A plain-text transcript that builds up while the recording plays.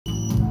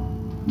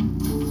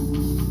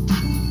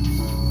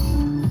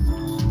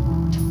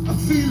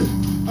feel it,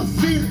 I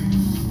feel it.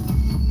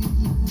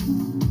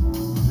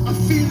 I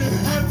feel it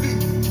heavy.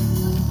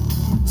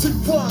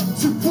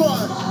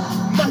 2-1,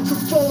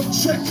 microphone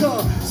checker,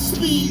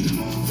 speed,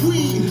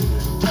 weed,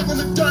 back on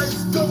the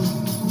dice, go.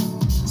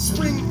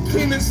 Spring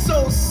cleaning,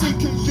 soul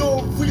seeking,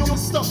 your real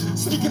stuff,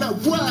 speaking out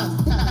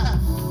wild.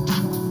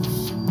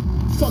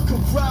 Fuck a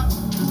rap,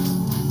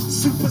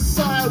 super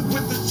saiyan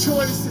with the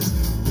choices,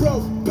 bro,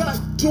 back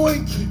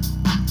doinking.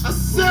 I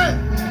swear.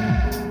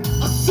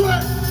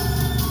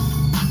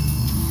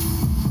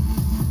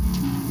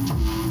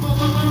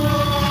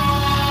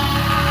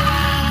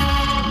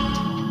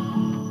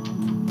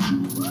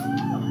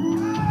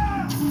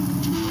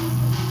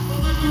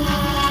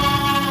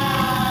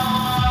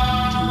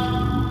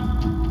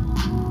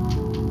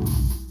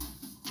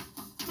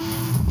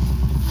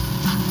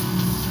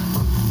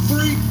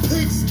 3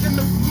 pigs in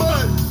the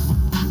mud.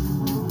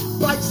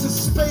 Bikes and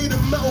spade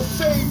and metal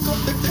fade from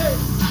the cave.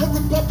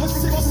 Horror bubble,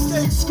 single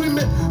stage,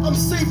 screaming, I'm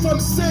safe, I'm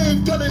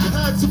saved. Gun in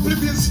hands,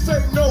 oblivion's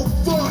fate, no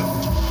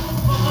fun.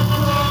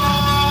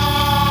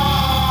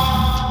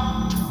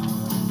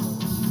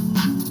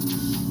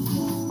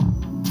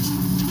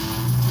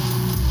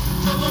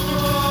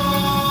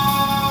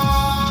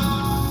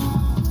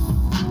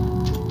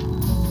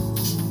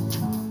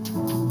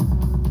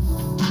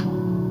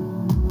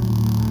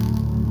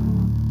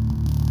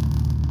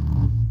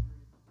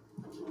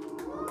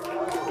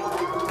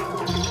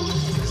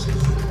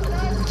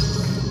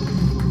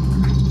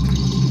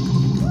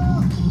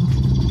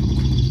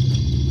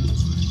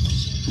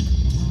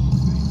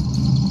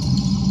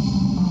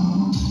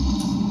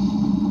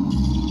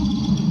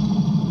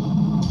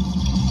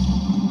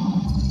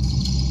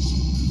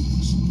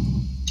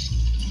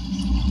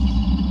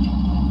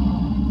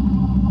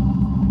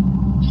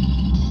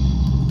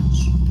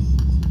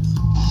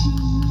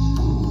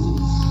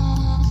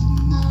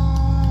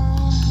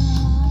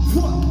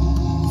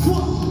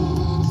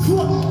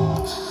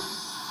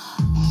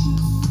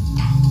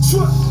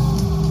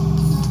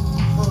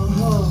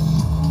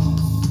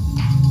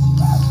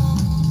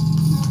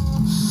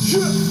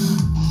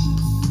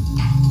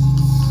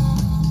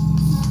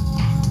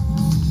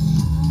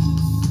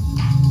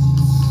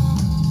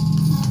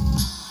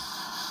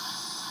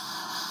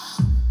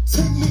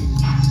 Take me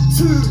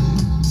to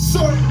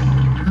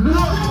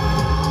sunlight.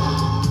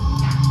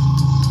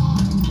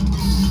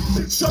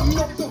 Bitch, I'm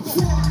not the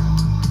one.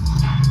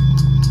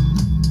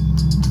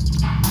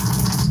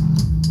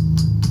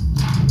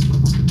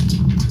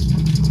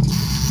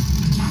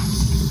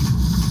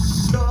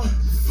 Not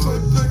for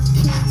the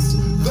kids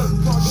that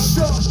got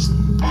shot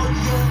on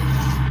your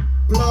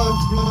blood.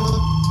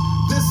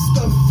 This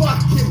the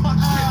fucking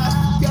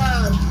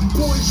Afghan.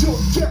 Boys,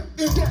 you're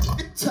getting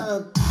it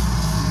time.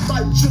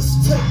 Might just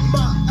take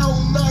my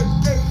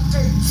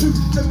L988 to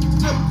the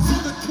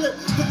clip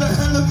for the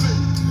hell of it.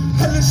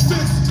 Hellish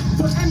fist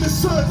for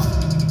innocence.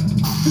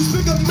 These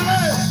bigger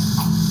men.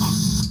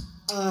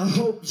 I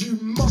hope you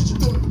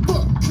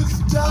motherfuckers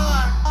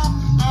die.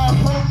 I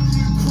hope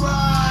you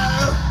cry.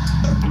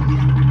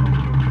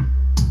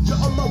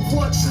 You're on my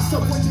watch list. I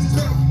want you to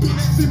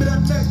see me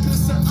that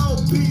necklace and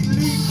I'll be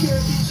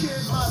leaking.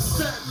 My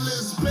set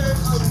list been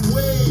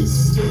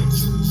wasted.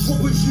 What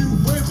was you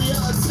wearing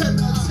at a 10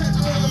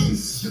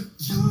 days?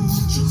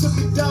 She took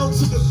me down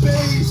to the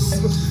base.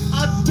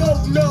 I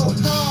don't know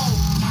how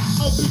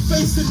I'll be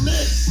facing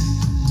this.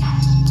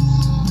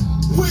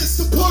 We're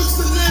supposed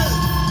to live.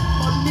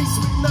 My niece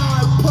me now,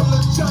 I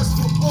apologize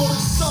for all the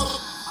summer.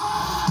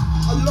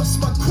 I lost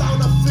my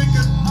crown, I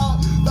figured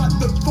out that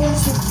the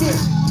balls will fit.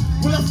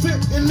 Will I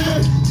fit in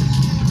there?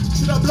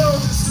 Should I blow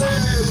this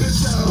land?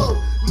 Bitch, I hope.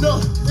 No,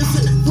 is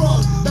it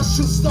wrong? That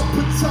should stop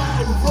and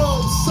tie and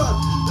roll, son.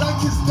 Like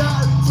his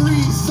dad and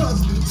 3 sons.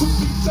 To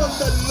be done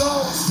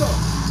alone, son.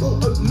 Or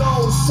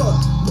alone, son.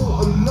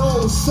 Or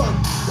alone, son.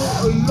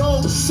 Or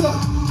alone, son.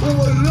 Or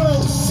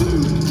alone,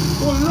 soon.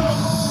 Or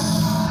alone.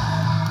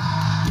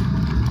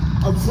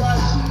 I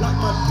write like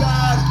my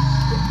dad,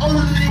 but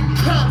only in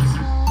caps.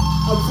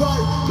 I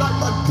write like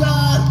my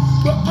dad,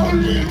 but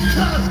only in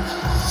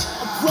caps.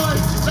 I write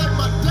like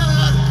my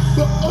dad,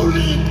 but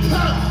only in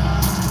caps.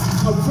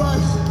 I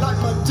write like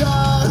my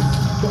dad,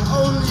 but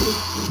only.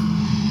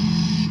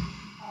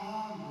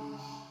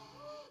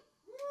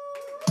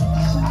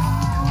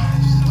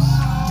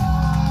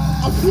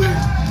 I win.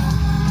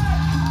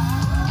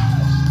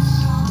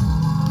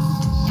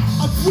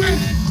 I win.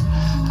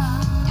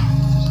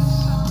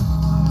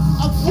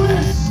 I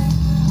win.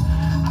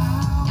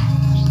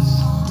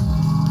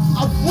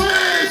 I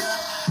win.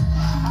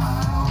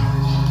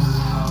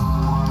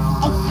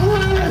 I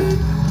win.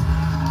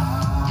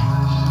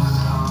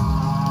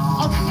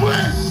 I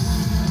win!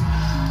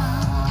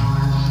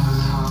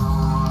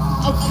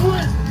 I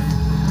win!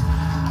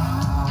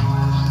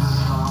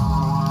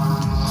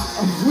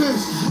 I win!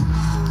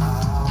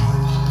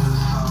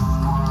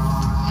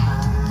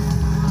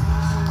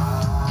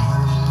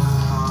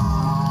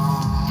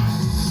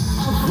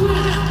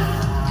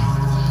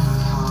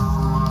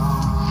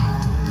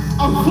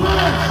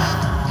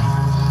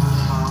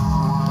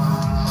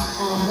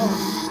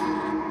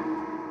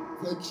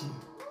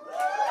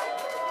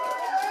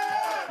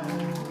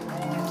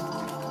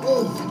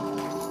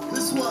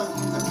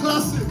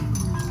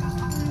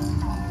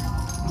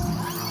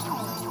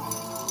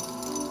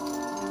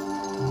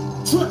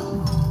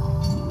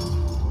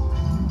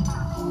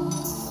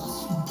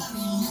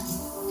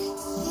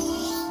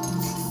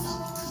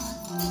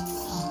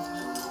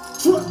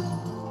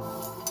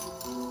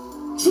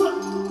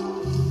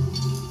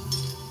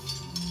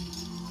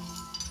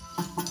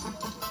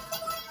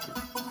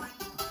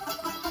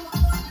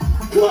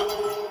 And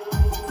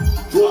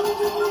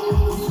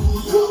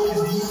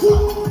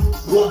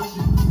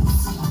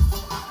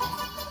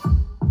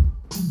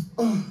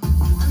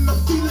I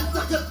feel it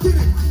like I did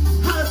it.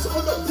 Hands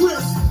on the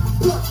wrist,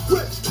 blood,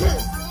 sweat,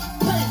 kiss.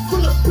 Pain for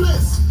the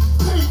bliss,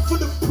 pain for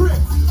the prick.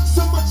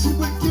 So much you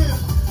would give,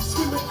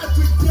 screaming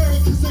every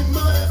day, cause they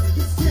mad at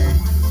the game.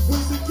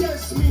 What's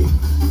against me?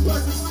 You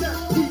guys are set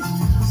piece.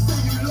 Say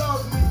you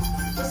love me,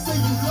 but say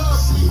you love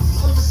me.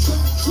 On the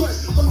train,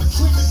 on the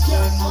train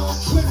again, on the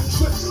train,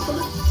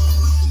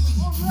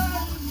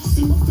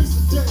 see my face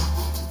today.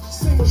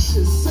 Same old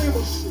shit,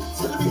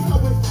 telling me how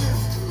it is.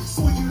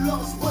 So you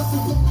lost,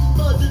 wasn't what we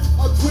murdered,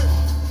 I grip.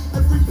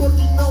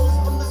 Everybody knows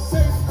I'm the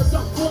same as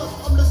I was,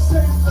 I'm the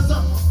same as I.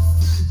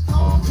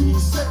 How can you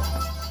say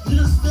you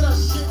just did that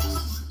shit?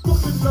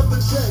 Fuck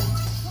another day,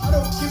 I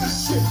don't give a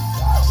shit.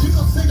 You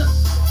don't say that,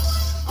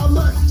 I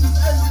might just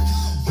end it.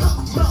 Cut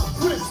my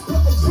wrist, put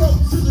a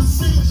rope to the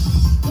sea.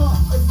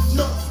 Heart of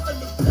nuts and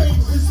the pain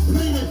is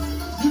bleeding.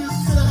 You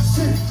just did that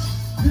shit,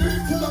 you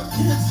didn't kill our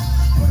kids.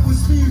 When it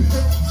was me you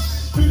hit,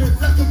 feeling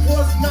like it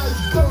was, now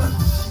it's gone.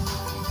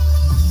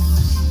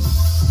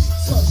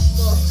 Touch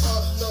my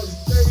heart, now the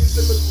days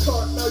in the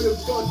car, now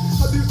you're gone.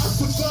 How did I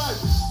survive?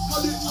 How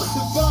did I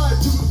survive?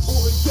 Do it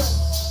all again.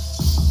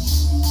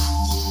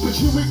 But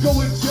here we go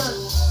again.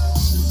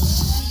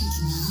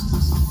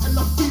 And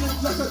I feel it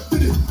like I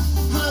did it.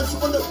 Hands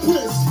on the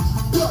wrist,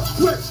 blood,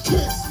 sweat,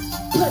 kiss.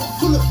 Pain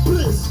full of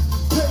bliss,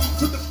 pain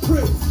for the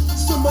prick.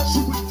 So much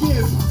you would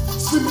give,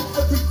 swimming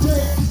every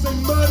day, cause they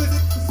murdered it.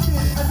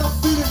 And I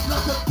feel it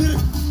like I did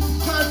it.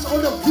 Hands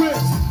on the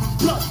wrist,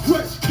 blood,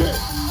 sweat, kiss.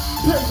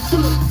 Pain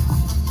full of,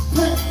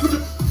 pain for the,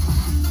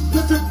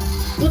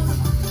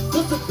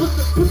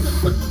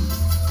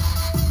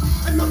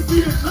 and I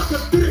feel it like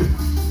I did it.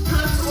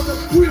 Hands on the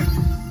wrist.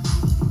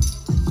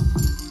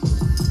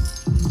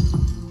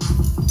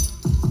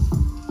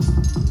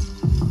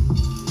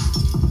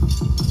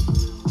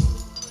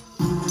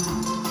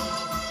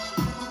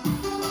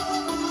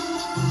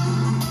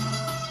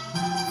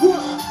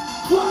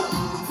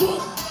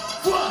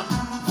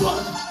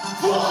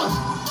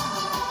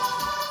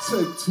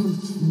 Take two.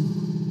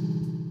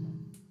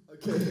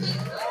 Okay.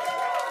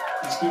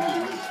 He's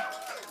cooking.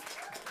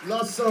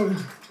 Last song.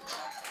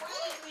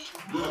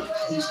 Look,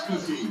 he's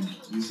cooking.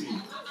 You see?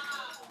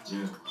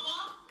 Yeah.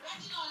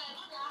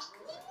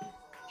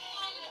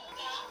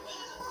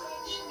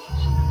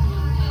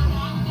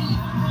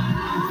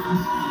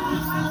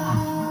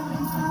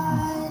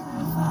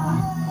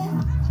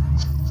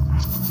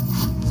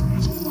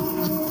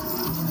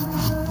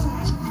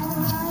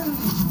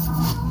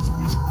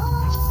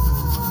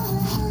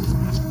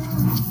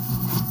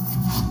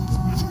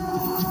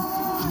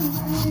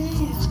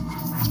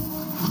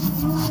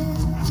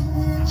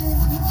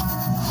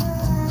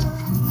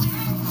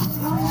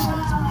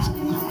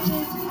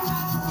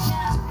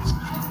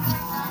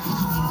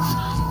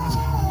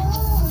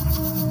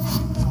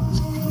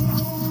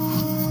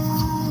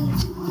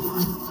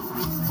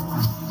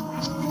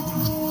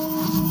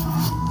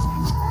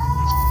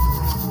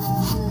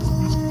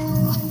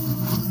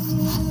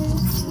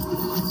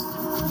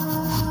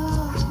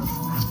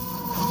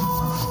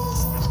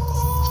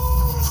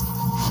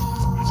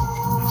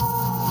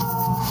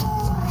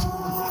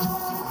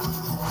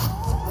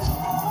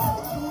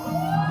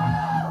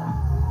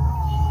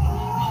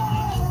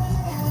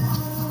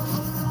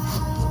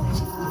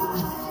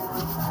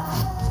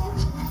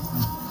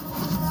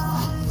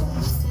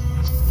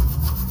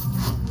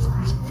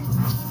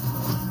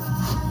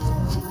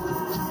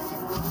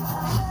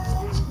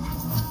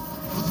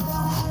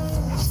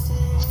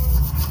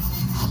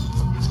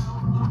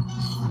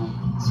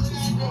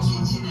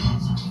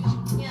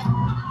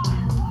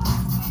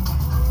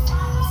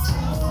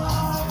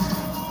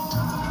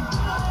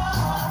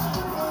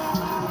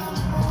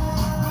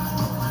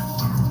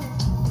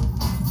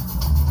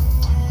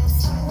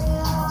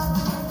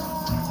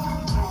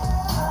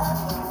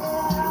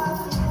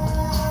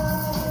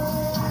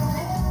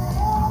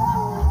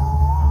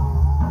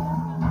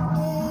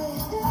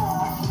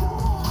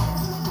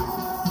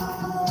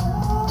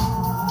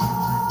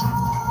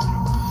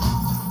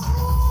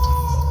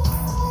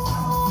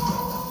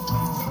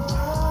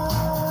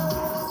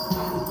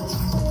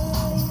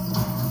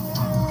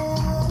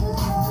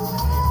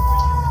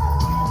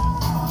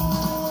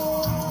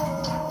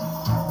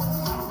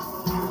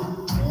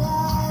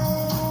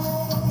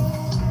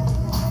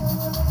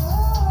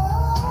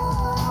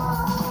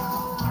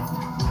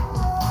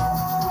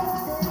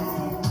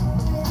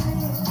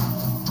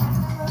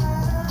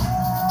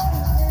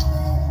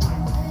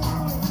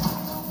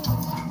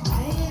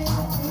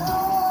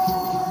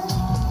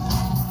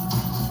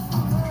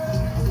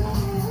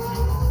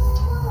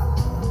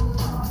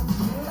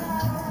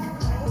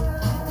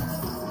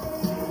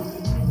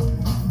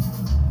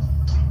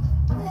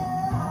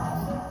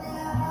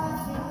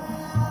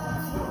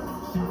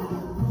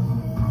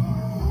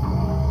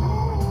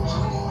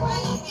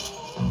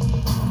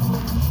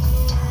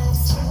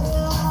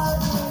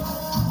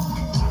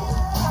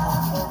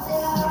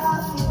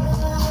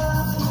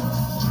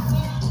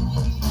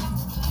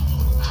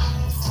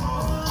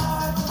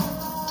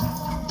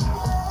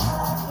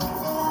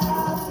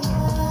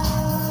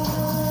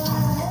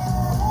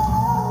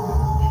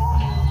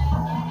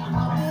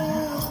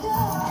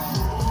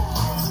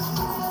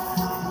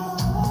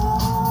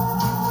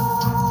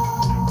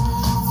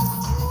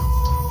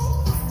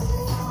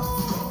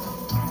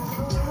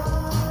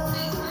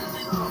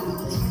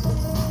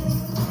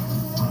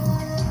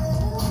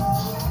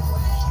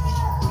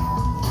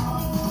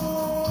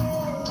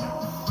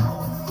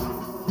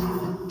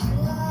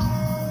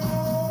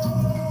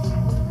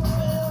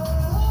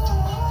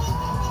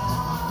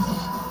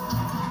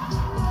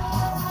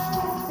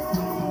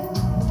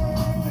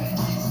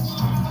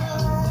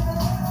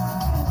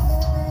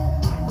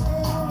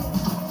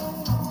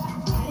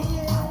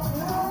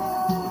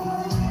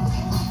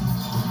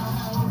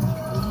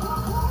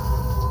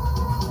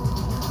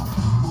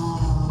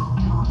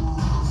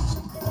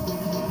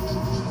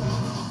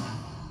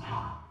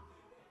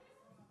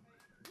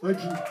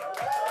 Thank you.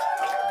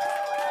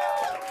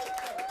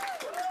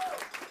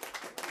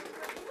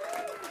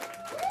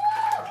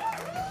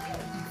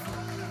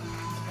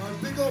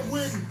 Big up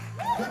Win.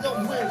 Big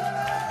up Win.